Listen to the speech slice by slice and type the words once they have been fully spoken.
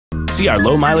See our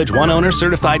low-mileage, one-owner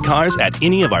certified cars at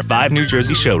any of our 5 New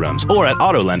Jersey showrooms or at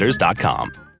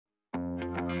AutoLenders.com.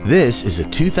 This is a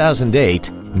 2008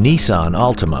 Nissan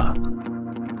Altima.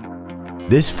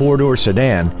 This 4-door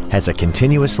sedan has a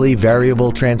continuously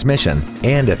variable transmission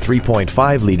and a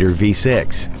 3.5-liter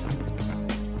V6.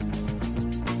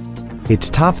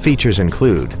 Its top features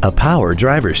include a power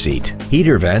driver's seat,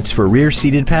 heater vents for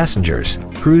rear-seated passengers,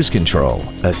 cruise control,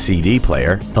 a CD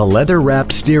player, a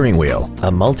leather-wrapped steering wheel,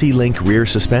 a multi-link rear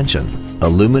suspension,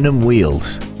 aluminum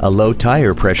wheels, a low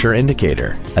tire pressure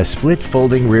indicator, a split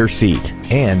folding rear seat,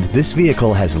 and this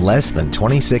vehicle has less than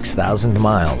 26,000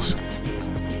 miles.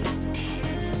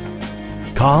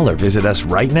 Call or visit us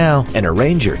right now and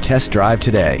arrange your test drive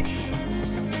today.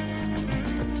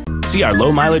 See our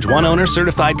low-mileage, one-owner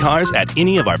certified cars at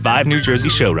any of our 5 New Jersey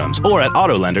showrooms or at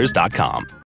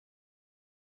AutoLenders.com.